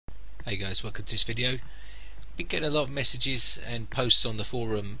Hey guys, welcome to this video. Been getting a lot of messages and posts on the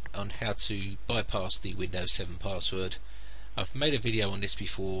forum on how to bypass the Windows 7 password. I've made a video on this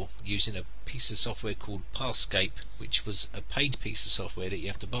before using a piece of software called Passcape, which was a paid piece of software that you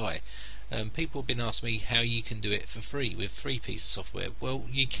have to buy. People have been asking me how you can do it for free with free piece of software. Well,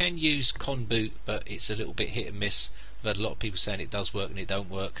 you can use Conboot, but it's a little bit hit and miss. I've had a lot of people saying it does work and it don't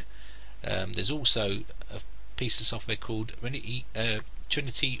work. There's also a piece of software called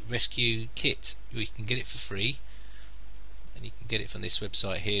Trinity Rescue Kit. You can get it for free, and you can get it from this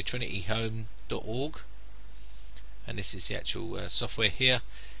website here, trinityhome.org, and this is the actual software here.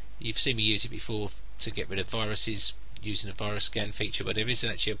 You've seen me use it before to get rid of viruses using a virus scan feature, but there is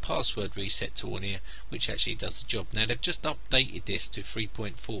actually a password reset tool in here which actually does the job. Now they've just updated this to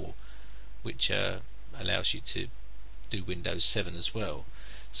 3.4, which allows you to do Windows 7 as well.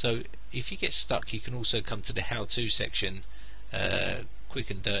 So if you get stuck, you can also come to the how-to section, quick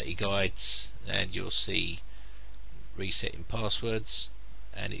and dirty guides, and you'll see resetting passwords,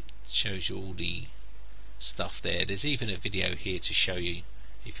 and it shows you all the stuff there. There's even a video here to show you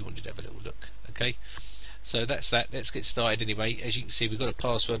if you wanted to have a little look. Okay, so that's that. Let's get started anyway. As you can see, we've got a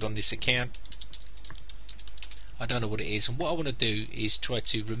password on this account. I don't know what it is, and what I want to do is try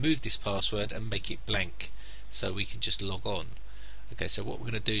to remove this password and make it blank so we can just log on. Okay, so what we're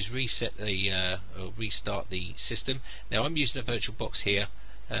going to do is reset the or restart the system. Now I'm using a virtual box here,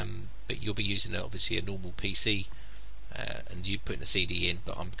 but you'll be using obviously a normal PC, and you putting a CD in,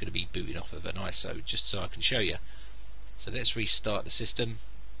 but I'm going to be booting off of an ISO just so I can show you. So let's restart the system,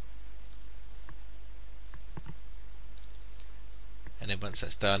 and then once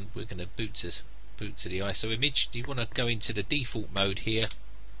that's done, we're going to boot to the ISO image. You want to go into the default mode here,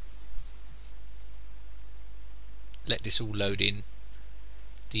 let this all load in.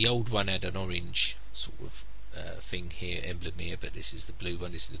 The old one had an orange sort of thing here, emblem here, but this is the blue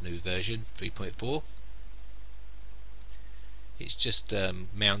one. This is the new version, 3.4. It's just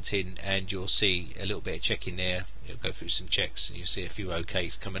mounting, and you'll see a little bit of checking there. It'll go through some checks, and you'll see a few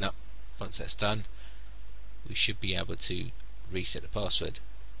OKs coming up. Once that's done, we should be able to reset the password.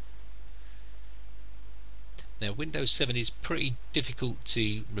 Now Windows 7 is pretty difficult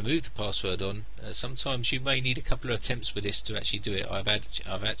to remove the password on. Sometimes you may need a couple of attempts with this to actually do it. I've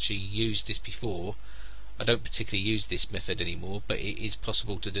actually used this before. I don't particularly use this method anymore, but it is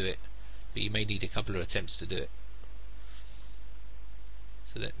possible to do it. But you may need a couple of attempts to do it.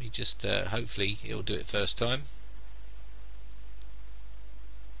 So let me just, hopefully it'll do it first time.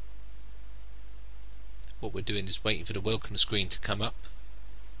 What we're doing is waiting for the welcome screen to come up.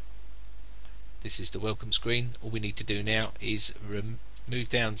 This is the welcome screen. All we need to do now is move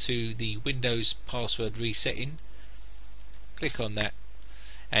down to the Windows password resetting, click on that,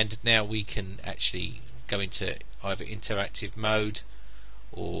 and now we can actually go into either interactive mode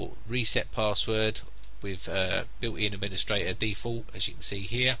or reset password with built-in administrator default, as you can see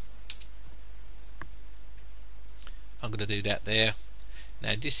here. I'm going to do that there.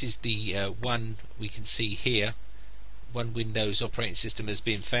 Now this is the one we can see here. One Windows operating system has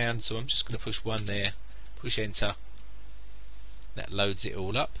been found, so I'm just going to push 1 there, push enter. That loads it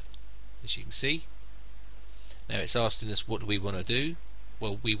all up, as you can see. Now it's asking us what do we want to do.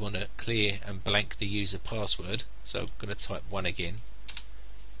 Well, we want to clear and blank the user password, so I'm going to type 1 again,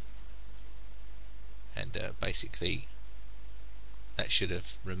 and basically that should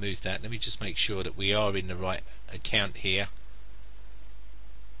have removed that. Let me just make sure that we are in the right account here.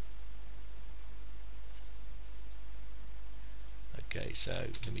 Okay, so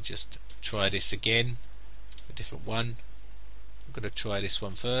let me just try this again, a different one. I'm going to try this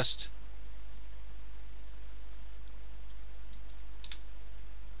one first.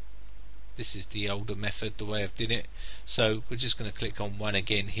 This is the older method, the way I've done it. So we're just going to click on 1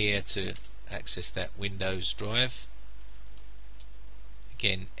 again here to access that Windows drive.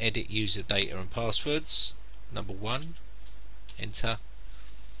 Again, edit user data and passwords, number 1, enter.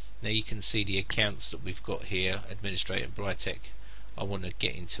 Now you can see the accounts that we've got here, administrator and Britec. I want to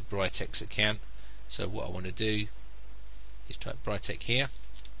get into Britec's account, so what I want to do is type Britec here,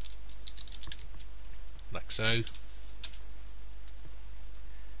 like so.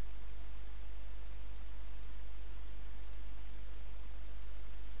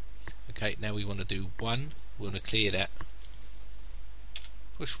 Okay, now we want to do 1. We want to clear that.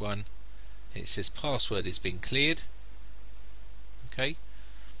 Push 1, and it says password has been cleared. Okay,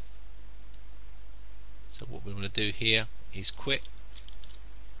 so what we want to do here is quit,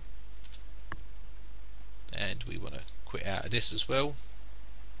 and we want to quit out of this as well.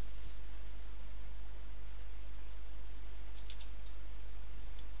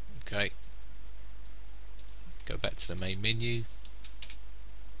 Okay, go back to the main menu,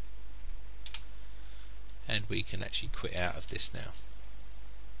 and we can actually quit out of this now.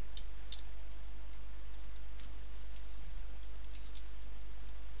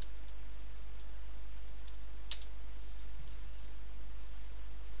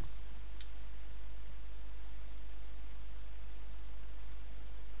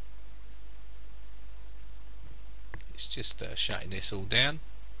 It's just shutting this all down.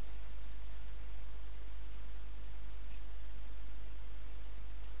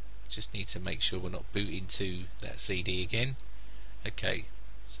 Just need to make sure we're not booting to that CD again. Okay,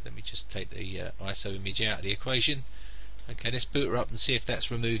 so let me just take the ISO image out of the equation. Okay, let's boot her up and see if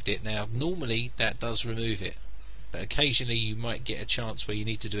that's removed it. Now normally that does remove it, but occasionally you might get a chance where you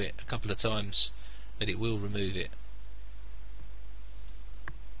need to do it a couple of times that it will remove it.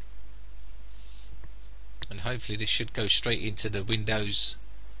 And hopefully this should go straight into the Windows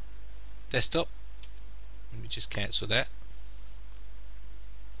desktop. Let me just cancel that.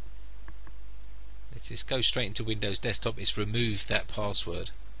 If this goes straight into Windows desktop, it's removed that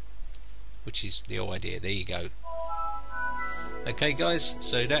password, which is the idea. There you go. Okay guys,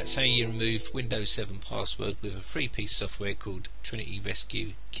 so that's how you remove Windows 7 password with a free piece of software called Trinity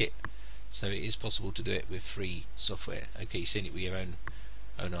Rescue Kit. So it is possible to do it with free software. Okay, you send it with your own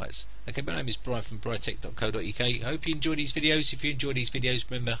eyes. Okay, my name is Brian from Britec.co.uk. I hope you enjoy these videos. If you enjoy these videos,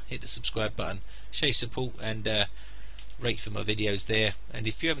 remember, hit the subscribe button, show your support, and rate for my videos there. And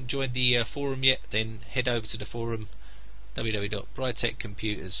if you haven't joined the forum yet, then head over to the forum,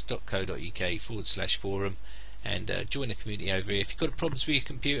 www.briteccomputers.co.uk/forum, and join the community over here. If you've got problems with your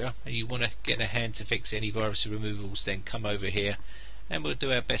computer and you want to get a hand to fix any virus removals, then come over here and we'll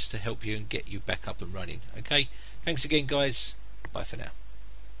do our best to help you and get you back up and running. Okay, thanks again guys, bye for now.